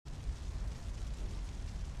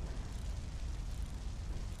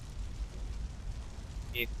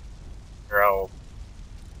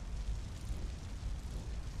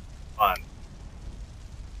1.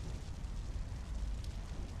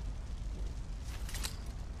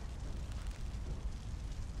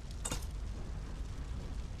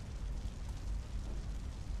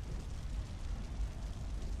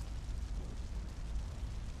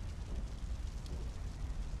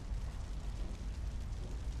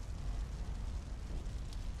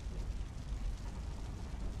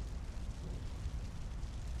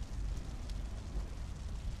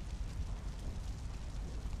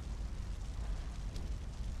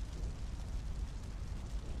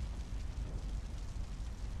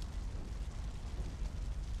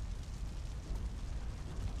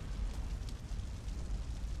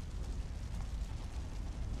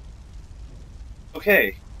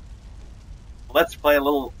 Okay, let's play a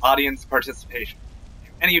little audience participation.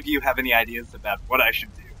 Do any of you have any ideas about what I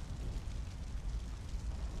should do?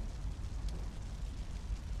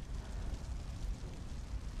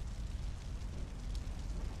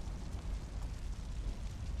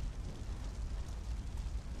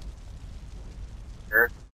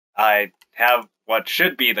 I have what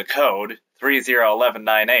should be the code,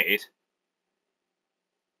 301198,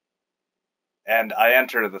 and I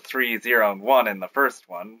enter the 30 and 1 in the first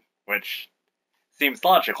one, which seems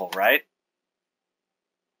logical, right?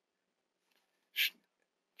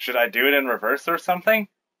 Should I do it in reverse or something?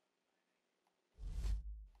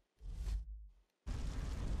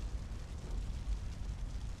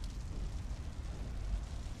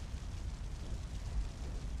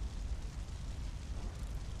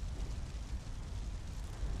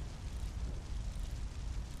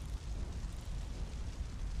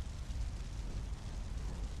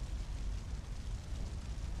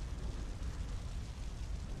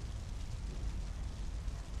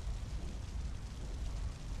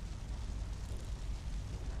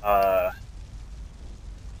 Uh,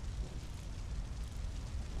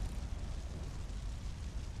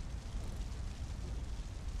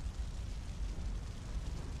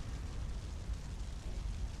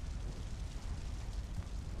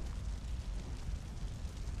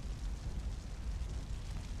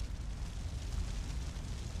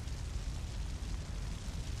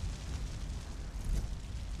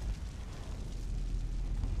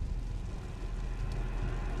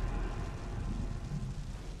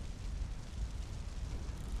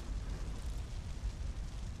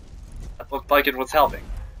 'That looked like it was helping.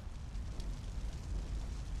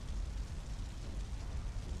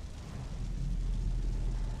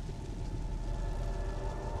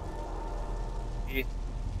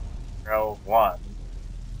 Row 1.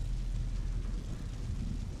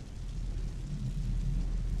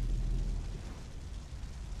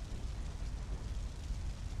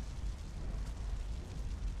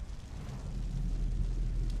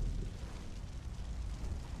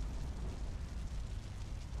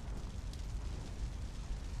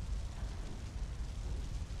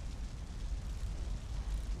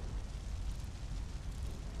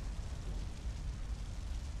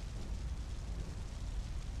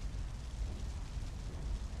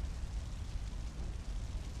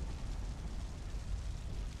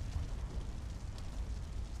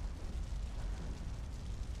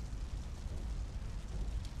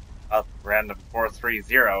 Random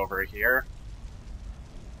 430 over here.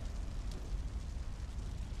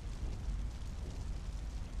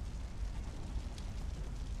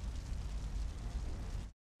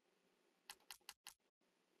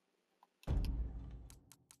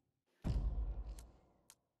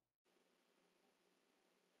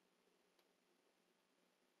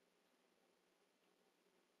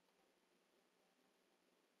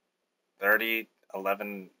 $30,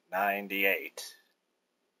 $11.98.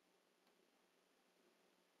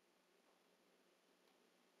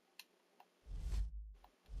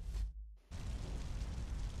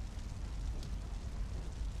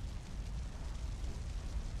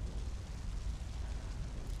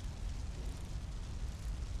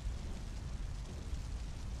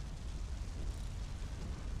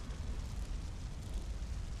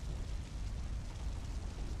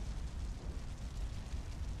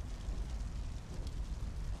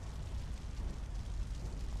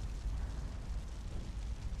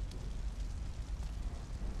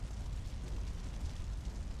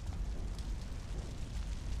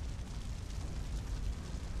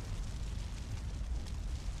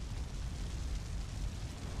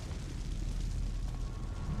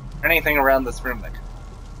 Anything around this room that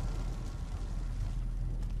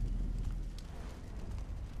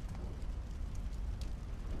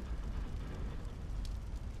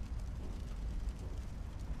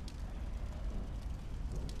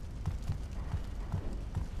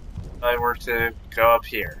I were to go up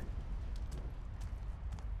here.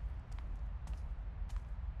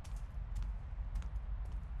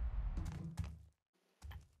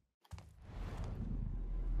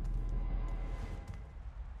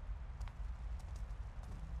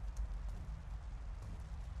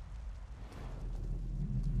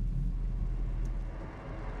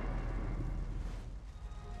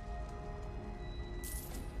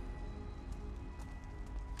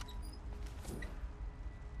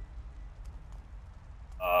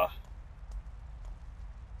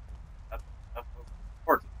 That was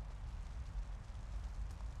important.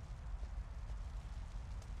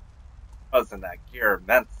 Wasn't that gear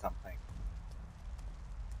meant something?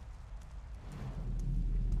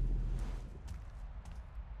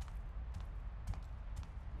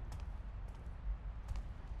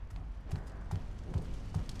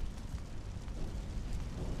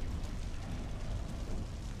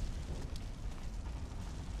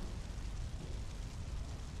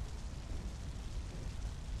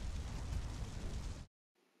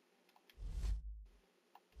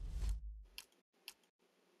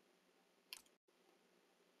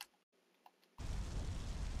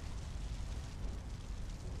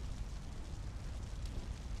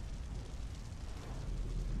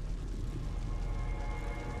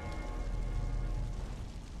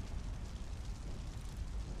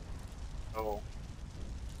 Oh.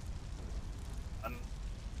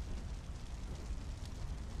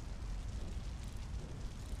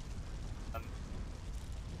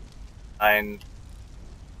 Nine,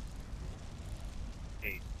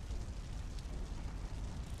 8.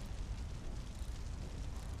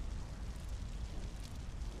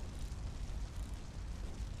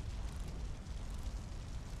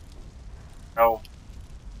 No.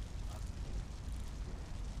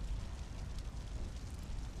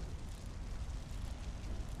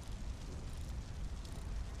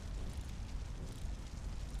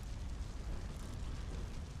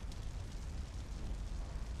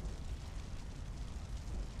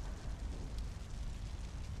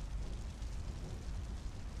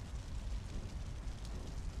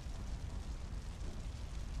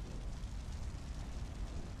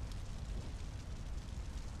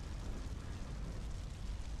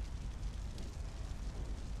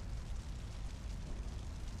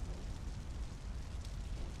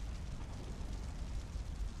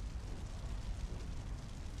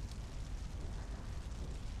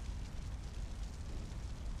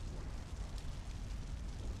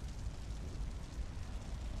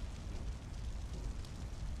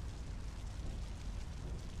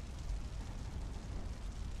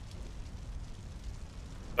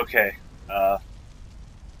 Okay.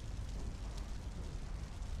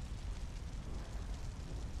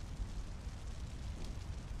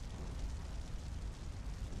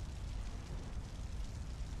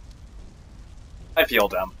 I feel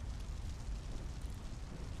dumb.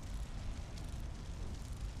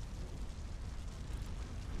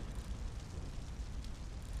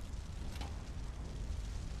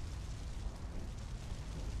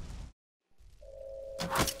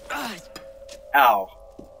 Ow.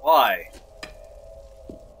 Why?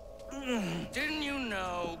 Didn't you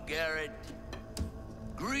know, Garrett?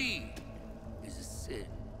 Greed is a sin.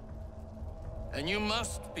 And you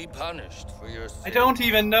must be punished for your sin. I don't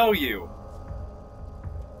even know you.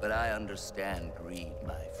 But I understand greed,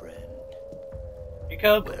 my friend.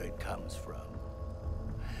 Jacob? Where it comes from.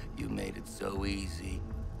 You made it so easy.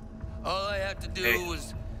 All I had to do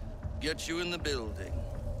was get you in the building.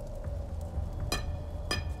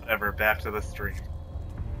 Whatever, back to the stream.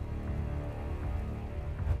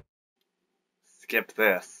 Skip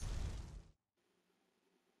this.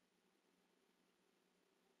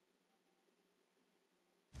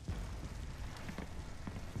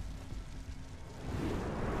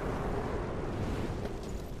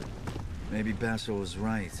 Maybe Basso was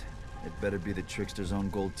right. It better be the trickster's own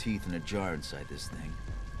gold teeth in a jar inside this thing.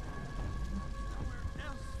 Nowhere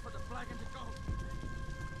else for the flagon to go.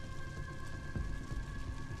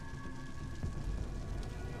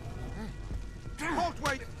 Halt,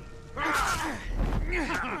 wait!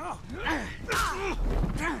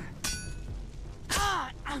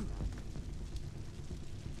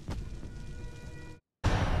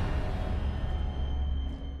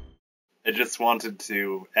 I just wanted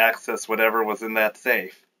to access whatever was in that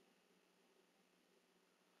safe.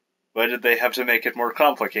 Why did they have to make it more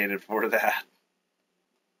complicated for that?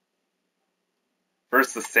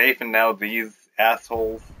 First the safe and now these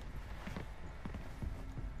assholes.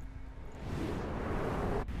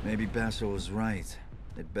 Maybe Basso was right.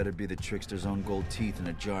 It better be the trickster's own gold teeth in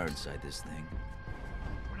a jar inside this thing.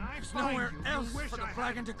 There's nowhere else for the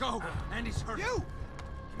flagon to go, and he's hurt. You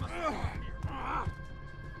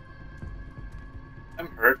I'm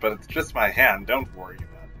hurt, but it's just my hand. Don't worry about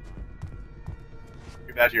it.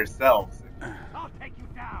 Worry about yourselves. I'll take you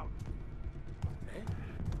down.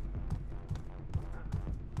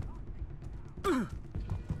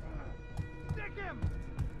 Stick him.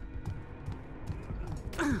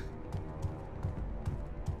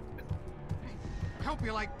 I hope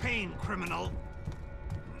you like pain, criminal.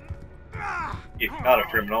 He's not a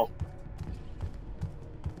criminal.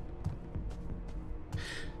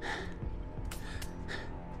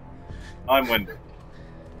 I'm winded.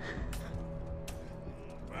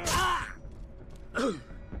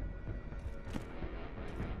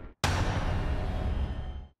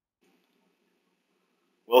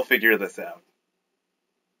 We'll figure this out.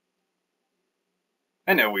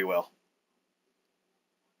 I know we will.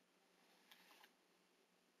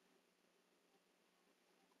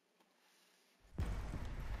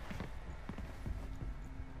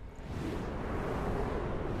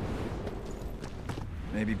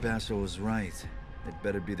 Maybe Basso was right. It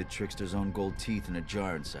better be the trickster's own gold teeth in a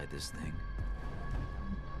jar inside this thing.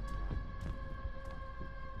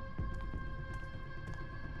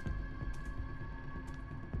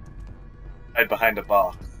 Hide behind a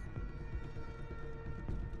box.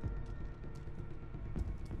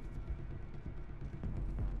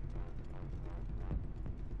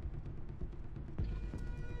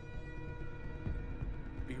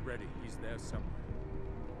 Be ready, he's there somewhere.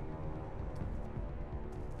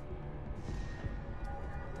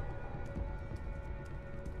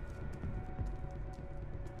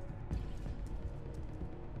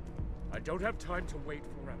 I don't have time to wait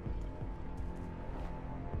forever.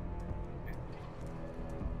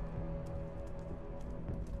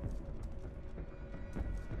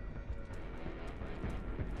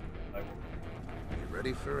 Be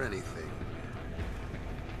ready for anything.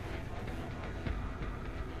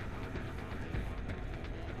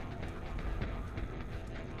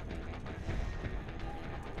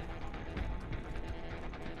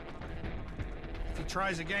 If he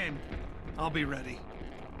tries again, I'll be ready.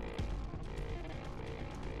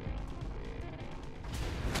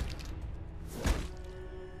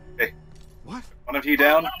 Hey, What? one of you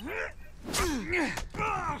down?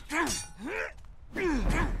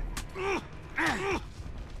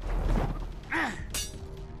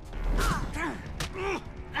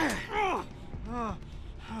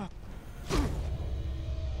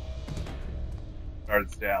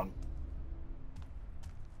 Guards down.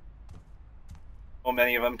 So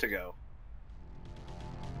many of them to go.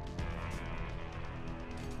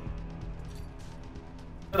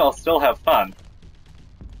 But I'll still have fun.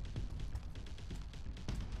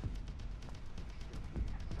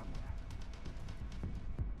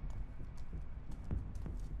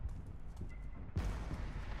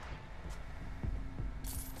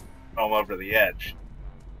 All over the edge.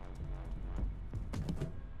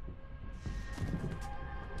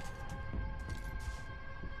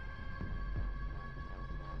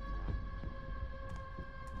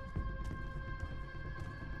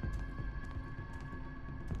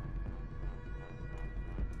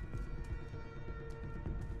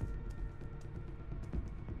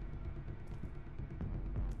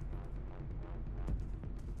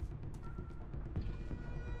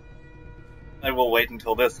 I will wait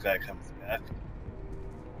until this guy comes back.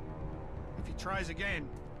 If he tries again,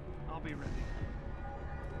 I'll be ready.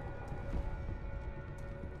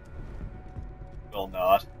 Will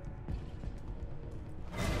not.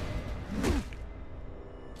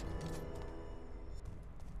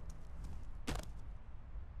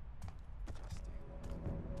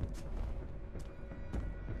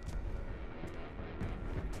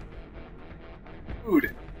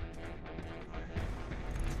 Food.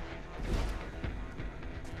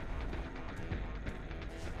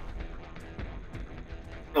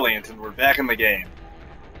 Brilliant, and we're back in the game.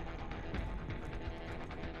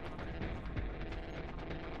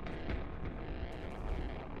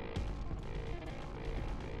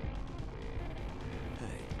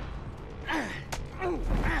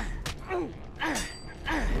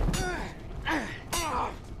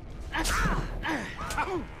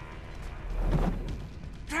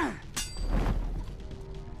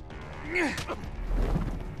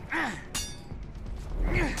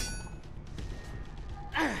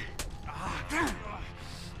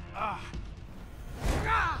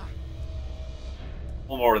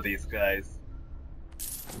 One more of these guys.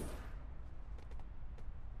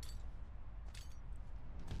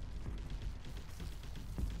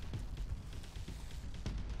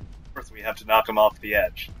 Of course, we have to knock them off the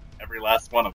edge. Every last one of